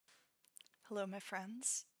Hello, my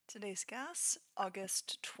friends. Today's guess,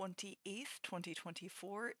 August 28th,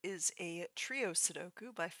 2024, is a trio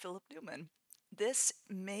Sudoku by Philip Newman. This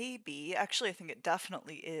may be, actually, I think it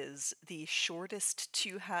definitely is, the shortest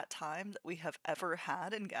two-hat time that we have ever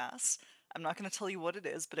had in gas. I'm not going to tell you what it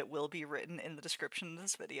is, but it will be written in the description of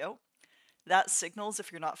this video. That signals,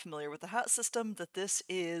 if you're not familiar with the hat system, that this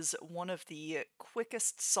is one of the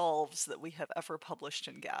quickest solves that we have ever published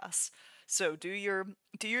in gas. So do your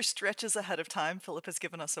stretches ahead of time. Philip has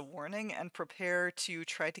given us a warning, and prepare to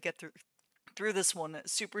try to get through this one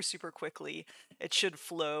super quickly. It should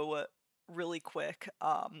flow really quick.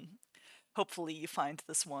 Hopefully you find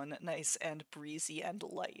this one nice and breezy and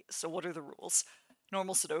light. So what are the rules?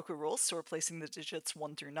 Normal Sudoku rules, so we're placing the digits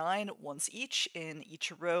 1 through 9 once each in each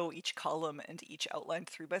row, each column, and each outlined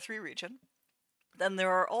 3x3 region. Then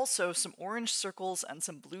there are also some orange circles and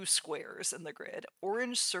some blue squares in the grid.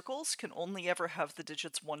 Orange circles can only ever have the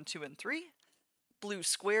digits 1, 2, and 3. Blue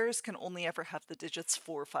squares can only ever have the digits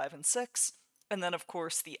 4, 5, and 6. And then, of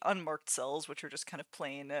course, the unmarked cells, which are just kind of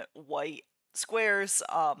plain white squares,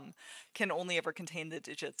 can only ever contain the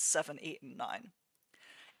digits 7, 8, and 9.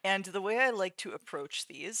 And the way I like to approach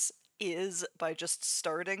these is by just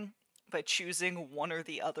starting by choosing one or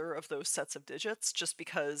the other of those sets of digits, just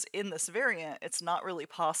because in this variant, it's not really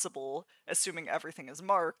possible, assuming everything is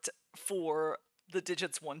marked, for the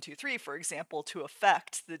digits 1, 2, 3, for example, to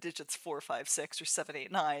affect the digits 4, 5, 6, or 7,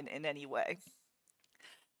 8, 9 in any way.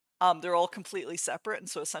 They're all completely separate, and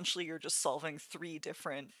so essentially you're just solving 3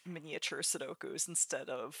 different miniature Sudokus instead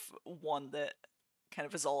of one that kind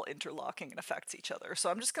of is all interlocking and affects each other. So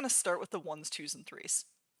I'm just going to start with the 1s, 2s, and 3s.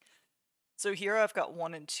 So here I've got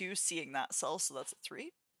 1 and 2 seeing that cell, so that's a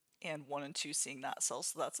 3, and 1 and 2 seeing that cell,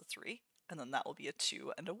 so that's a 3, and then that will be a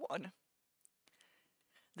 2 and a 1.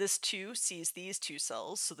 This 2 sees these 2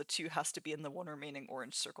 cells, so the 2 has to be in the 1 remaining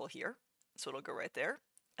orange circle here, so it'll go right there.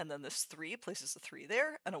 And then this 3 places a 3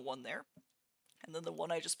 there and a 1 there. And then the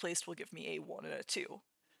 1 I just placed will give me a 1 and a 2.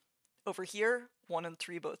 Over here, 1 and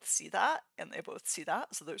 3 both see that, and they both see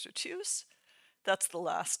that, so those are 2s. That's the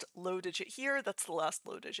last low digit here, that's the last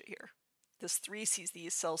low digit here. This 3 sees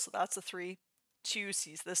these cells, so that's a 3. 2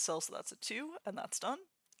 sees this cell, so that's a 2, and that's done.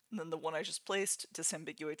 And then the 1 I just placed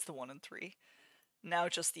disambiguates the 1 and 3. Now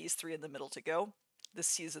just these 3 in the middle to go. This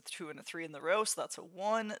sees a 2 and a 3 in the row, so that's a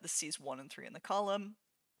 1. This sees 1 and 3 in the column.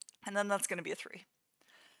 And then that's going to be a 3.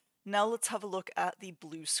 Now let's have a look at the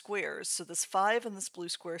blue squares. So this 5 and this blue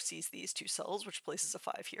square sees these 2 cells, which places a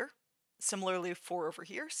 5 here. Similarly, 4 over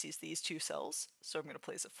here sees these 2 cells, so I'm going to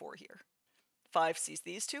place a 4 here. 5 sees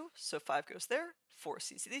these 2, so 5 goes there. 4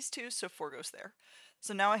 sees these 2, so 4 goes there.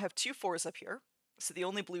 So now I have 2 4s up here. So the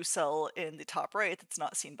only blue cell in the top right that's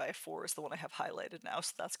not seen by a 4 is the one I have highlighted now,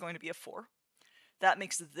 so that's going to be a 4. That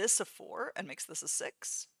makes this a 4 and makes this a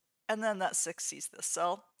 6. And then that 6 sees this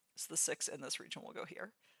cell, so the 6 in this region will go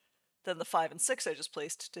here. Then the 5 and 6 I just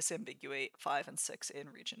placed disambiguate 5 and 6 in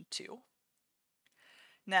region 2.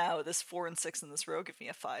 Now this 4 and 6 in this row give me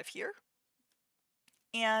a 5 here.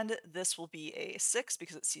 And this will be a 6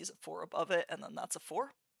 because it sees a 4 above it, and then that's a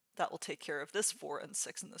 4. That will take care of this 4 and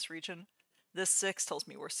 6 in this region. This 6 tells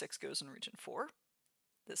me where 6 goes in region 4.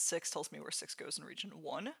 This 6 tells me where 6 goes in region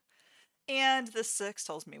 1. And this 6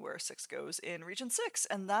 tells me where 6 goes in region 6,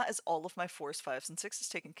 and that is all of my 4s, 5s, and 6s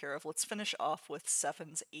taken care of. Let's finish off with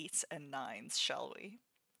 7s, 8s, and 9s, shall we?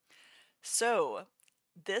 So,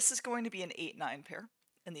 this is going to be an 8-9 pair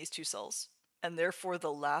in these 2 cells, and therefore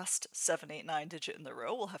the last 7, 8, 9 digit in the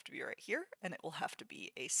row will have to be right here, and it will have to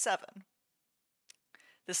be a 7.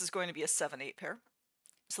 This is going to be a 7, 8 pair,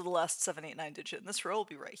 so the last 7, 8, 9 digit in this row will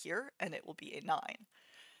be right here, and it will be a 9.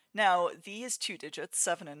 Now, these 2 digits,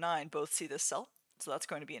 7 and 9, both see this cell, so that's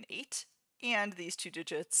going to be an 8. And these 2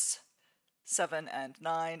 digits, 7 and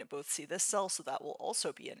 9, both see this cell, so that will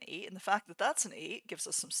also be an 8. And the fact that that's an 8 gives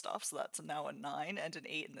us some stuff, so that's now a 9 and an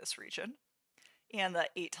 8 in this region. And that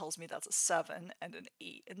 8 tells me that's a 7 and an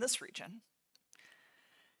 8 in this region.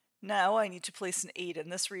 Now I need to place an 8 in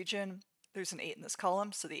this region. There's an 8 in this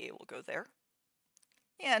column, so the 8 will go there.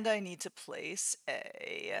 And I need to place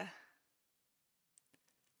a...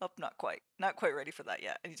 Oh, not quite ready for that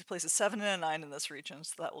yet. I need to place a 7 and a 9 in this region,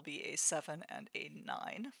 so that will be a 7 and a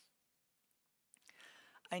 9.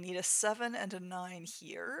 I need a 7 and a 9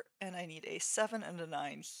 here, and I need a 7 and a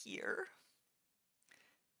 9 here.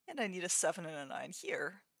 And I need a 7 and a 9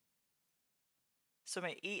 here. So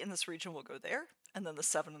my 8 in this region will go there, and then the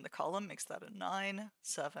 7 in the column makes that a 9,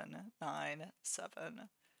 7, 9, 7,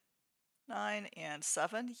 9, and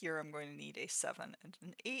 7. Here I'm going to need a 7 and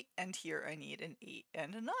an 8, and here I need an 8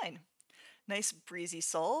 and a 9. Nice breezy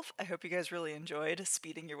solve. I hope you guys really enjoyed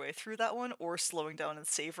speeding your way through that one or slowing down and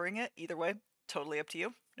savoring it. Either way, totally up to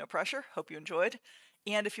you. No pressure. Hope you enjoyed.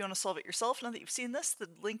 And if you want to solve it yourself now that you've seen this, the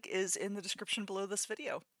link is in the description below this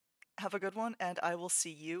video. Have a good one, and I will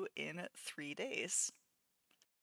see you in 3 days.